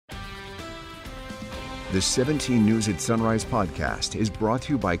The 17 News at Sunrise podcast is brought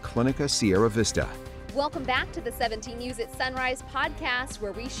to you by Clinica Sierra Vista. Welcome back to the 17 News at Sunrise podcast,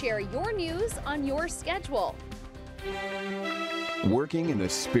 where we share your news on your schedule. Working in the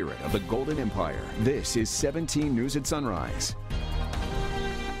spirit of the Golden Empire, this is 17 News at Sunrise.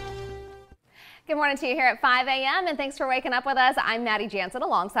 Good morning to you here at 5 a.m. and thanks for waking up with us. I'm Maddie Jansen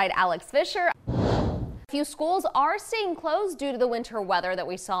alongside Alex Fisher. A few schools are staying closed due to the winter weather that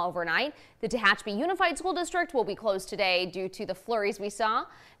we saw overnight. The Tehachapi Unified School District will be closed today due to the flurries we saw.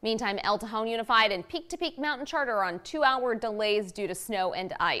 Meantime, El Cajon Unified and Peak to Peak Mountain Charter are on 2-hour delays due to snow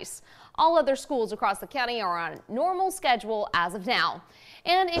and ice. All other schools across the county are on normal schedule as of now.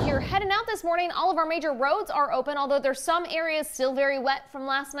 And if you're heading out this morning, all of our major roads are open, although there's some areas still very wet from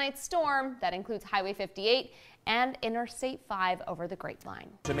last night's storm. That includes Highway 58 and Interstate 5 over the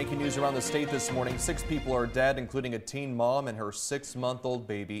Grapevine. To making news around the state this morning, 6 people are dead, including a teen mom and her 6-month-old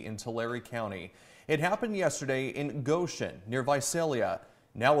baby in Tulare County. It happened yesterday in Goshen, near Visalia.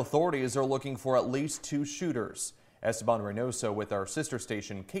 Now authorities are looking for at least 2 shooters. Esteban Reynoso with our sister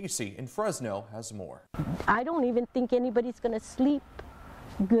station, Casey, in Fresno, has more. I don't even think anybody's going to sleep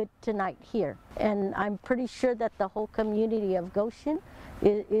good tonight here. And I'm pretty sure that the whole community of Goshen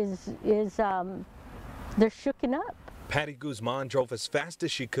they're shooken up. Patty Guzman drove as fast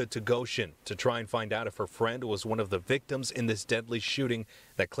as she could to Goshen to try and find out if her friend was one of the victims in this deadly shooting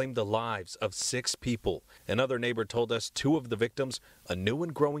that claimed the lives of 6 people. Another neighbor told us 2 of the victims, a new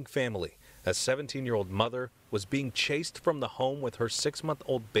and growing family. A 17-year-old mother was being chased from the home with her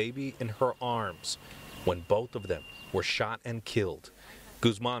 6-month-old baby in her arms when both of them were shot and killed.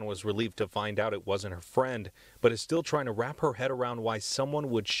 Guzman was relieved to find out it wasn't her friend, but is still trying to wrap her head around why someone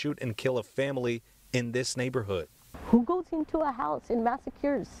would shoot and kill a family in this neighborhood. Who goes into a house and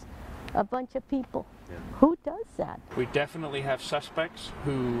massacres a bunch of people? Yeah. Who does that? We definitely have suspects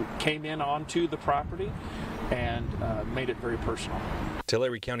who came in onto the property and made it very personal.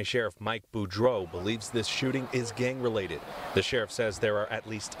 Tulare County Sheriff Mike Boudreau believes this shooting is gang-related. The sheriff says there are at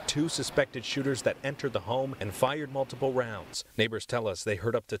least 2 suspected shooters that entered the home and fired multiple rounds. Neighbors tell us they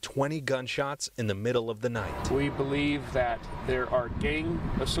heard up to 20 gunshots in the middle of the night. We believe that there are gang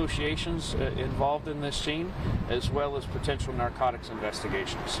associations involved in this scene, as well as potential narcotics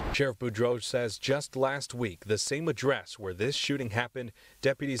investigations. Sheriff Boudreau says just last week, the same address where this shooting happened,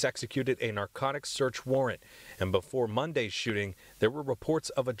 deputies executed a narcotics search warrant. And before Monday's shooting, there were reports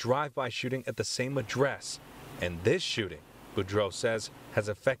of a drive-by shooting at the same address. And this shooting, Boudreau says, has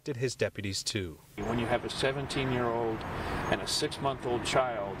affected his deputies too. When you have a 17-year-old and a 6-month-old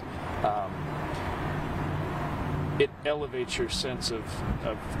child, it elevates your sense of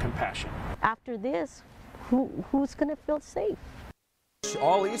compassion. After this, who's going to feel safe?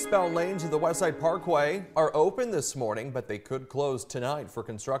 All eastbound lanes of the Westside Parkway are open this morning, but they could close tonight for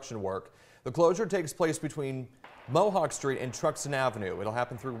construction work. The closure takes place between Mohawk Street and Truxton Avenue. It'll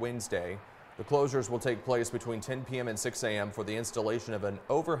happen through Wednesday. The closures will take place between 10 p.m. and 6 a.m. for the installation of an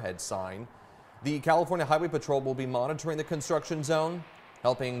overhead sign. The California Highway Patrol will be monitoring the construction zone,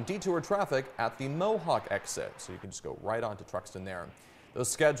 helping detour traffic at the Mohawk exit. So you can just go right on to Truxton there. Those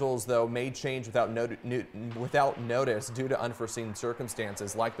schedules, though, may change without notice due to unforeseen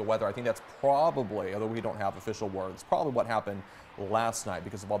circumstances like the weather. I think that's probably, although we don't have official words, probably what happened last night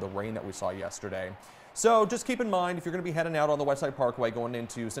because of all the rain that we saw yesterday. So just keep in mind, if you're going to be heading out on the Westside Parkway going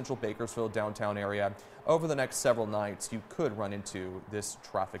into central Bakersfield downtown area over the next several nights, you could run into this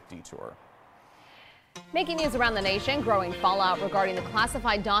traffic detour. Making news around the nation, growing fallout regarding the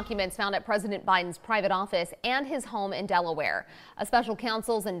classified documents found at President Biden's private office and his home in Delaware. A special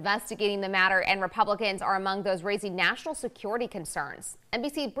counsel's investigating the matter, and Republicans are among those raising national security concerns.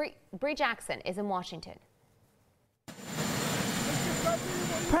 NBC Bree Jackson is in Washington.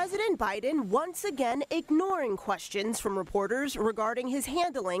 President Biden once again ignoring questions from reporters regarding his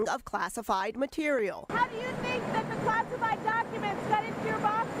handling of classified material. How do you think that the classified documents got into your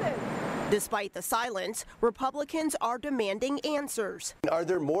boxes? Despite the silence, Republicans are demanding answers. Are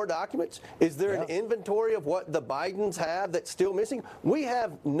there more documents? Is there an inventory of what the Bidens have that's still missing? We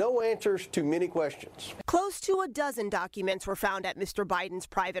have no answers to many questions. Close to a dozen documents were found at Mr. Biden's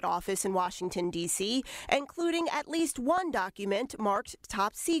private office in Washington, D.C., including at least one document marked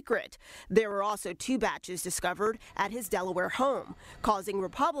top secret. There were also 2 batches discovered at his Delaware home, causing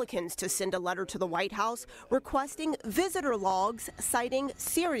Republicans to send a letter to the White House requesting visitor logs citing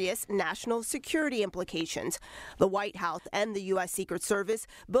serious national national security implications. The White House and the U.S. Secret Service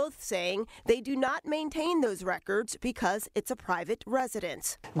both saying they do not maintain those records because it's a private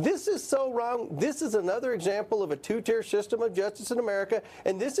residence. This is so wrong. This is another example of a two-tier system of justice in America,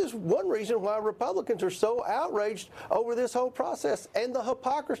 and this is one reason why Republicans are so outraged over this whole process and the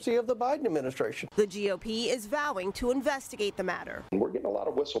hypocrisy of the Biden administration. The GOP is vowing to investigate the matter. We're getting a lot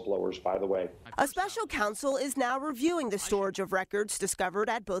of whistleblowers, by the way. A special counsel is now reviewing the storage of records discovered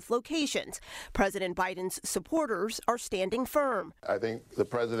at both locations. President Biden's supporters are standing firm. I think the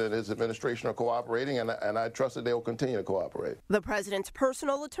president and his administration are cooperating, and I trust that they will continue to cooperate. The president's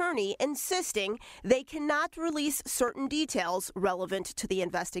personal attorney insisting they cannot release certain details relevant to the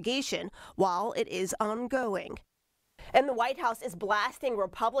investigation while it is ongoing. And the White House is blasting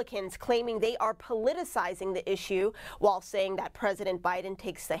Republicans, claiming they are politicizing the issue while saying that President Biden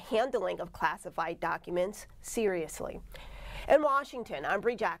takes the handling of classified documents seriously. In Washington, I'm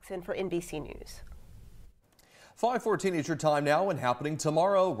Bree Jackson for NBC News. 5:14 is your time now, and happening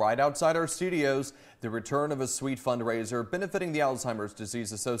tomorrow right outside our studios, the return of a sweet fundraiser benefiting the Alzheimer's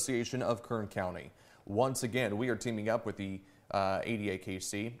Disease Association of Kern County. Once again, we are teaming up with the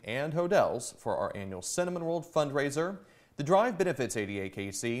ADAKC and Hodels for our annual Cinnamon World fundraiser. The drive benefits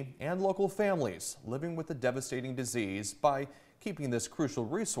ADAKC and local families living with the devastating disease by keeping this crucial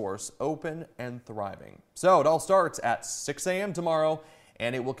resource open and thriving. So it all starts at 6 a.m. tomorrow,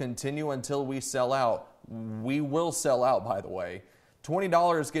 and it will continue until we sell out. We will sell out, by the way.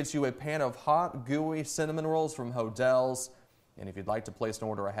 $20 gets you a pan of hot, gooey cinnamon rolls from Hodels. And if you'd like to place an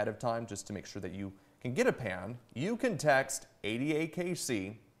order ahead of time, just to make sure that you can get a pan, you can text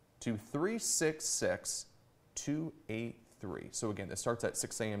ADAKC to 366-283. So again, this starts at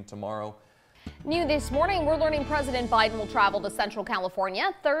 6 a.m. tomorrow. New this morning, we're learning President Biden will travel to Central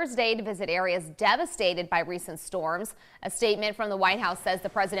California Thursday to visit areas devastated by recent storms. A statement from the White House says the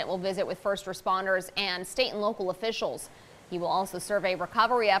president will visit with first responders and state and local officials. He will also survey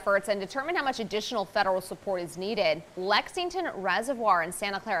recovery efforts and determine how much additional federal support is needed. Lexington Reservoir in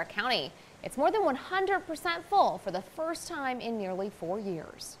Santa Clara County, it's more than 100% full for the first time in nearly 4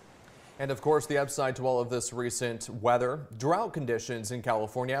 years. And of course, the upside to all of this recent weather, drought conditions in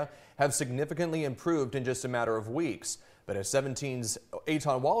California have significantly improved in just a matter of weeks. But as 17's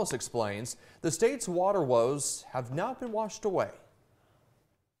Aton Wallace explains, the state's water woes have not been washed away.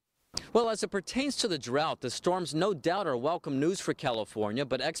 Well, as it pertains to the drought, the storms no doubt are welcome news for California,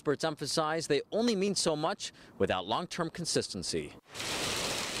 but experts emphasize they only mean so much without long-term consistency.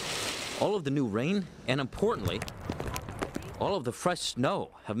 All of the new rain, and importantly, all of the fresh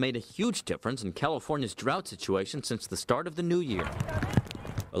snow have made a huge difference in California's drought situation since the start of the new year.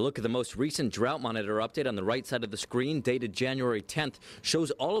 A look at the most recent drought monitor update on the right side of the screen, dated January 10th,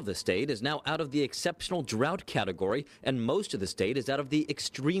 shows all of the state is now out of the exceptional drought category, and most of the state is out of the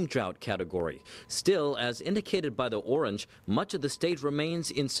extreme drought category. Still, as indicated by the orange, much of the state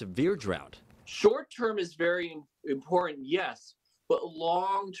remains in severe drought. Short term is very important, yes, but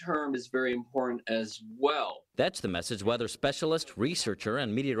long term is very important as well. That's the message weather specialist, researcher,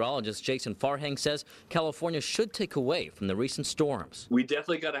 and meteorologist Jason Farhang says California should take away from the recent storms. We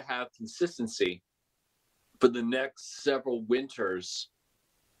definitely got to have consistency for the next several winters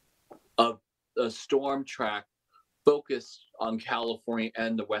of a storm track focused on California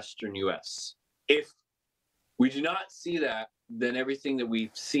and the western U.S. If we do not see that, then everything that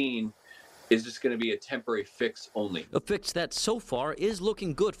we've seen is just going to be a temporary fix only. A fix that so far is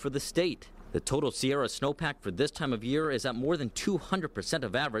looking good for the state. The total Sierra snowpack for this time of year is at more than 200%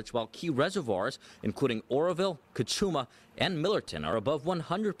 of average, while key reservoirs, including Oroville, Kachuma, and Millerton, are above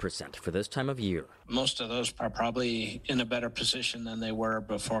 100% for this time of year. Most of those are probably in a better position than they were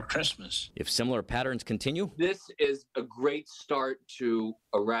before Christmas. If similar patterns continue, this is a great start to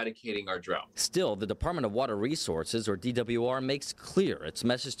eradicating our drought. Still, the Department of Water Resources, or DWR, makes clear its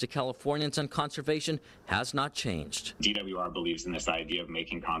message to Californians on conservation has not changed. DWR believes in this idea of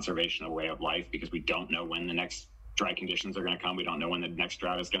making conservation a way of life because we don't know when the next dry conditions are going to come. We don't know when the next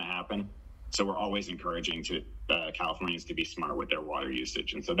drought is going to happen. So we're always encouraging Californians to be smart with their water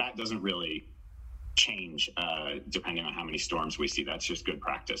usage. And so that doesn't really change depending on how many storms we see. That's just good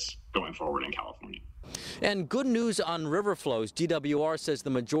practice going forward in California. And good news on river flows. DWR says the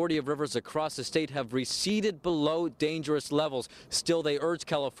majority of rivers across the state have receded below dangerous levels. Still, they urge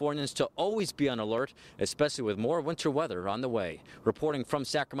Californians to always be on alert, especially with more winter weather on the way. Reporting from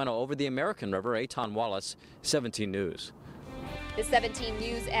Sacramento over the American River, Aton Wallace, 17 News. The 17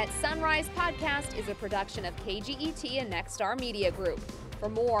 News at Sunrise podcast is a production of KGET and Nexstar Media Group. For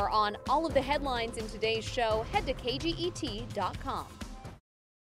more on all of the headlines in today's show, head to KGET.com.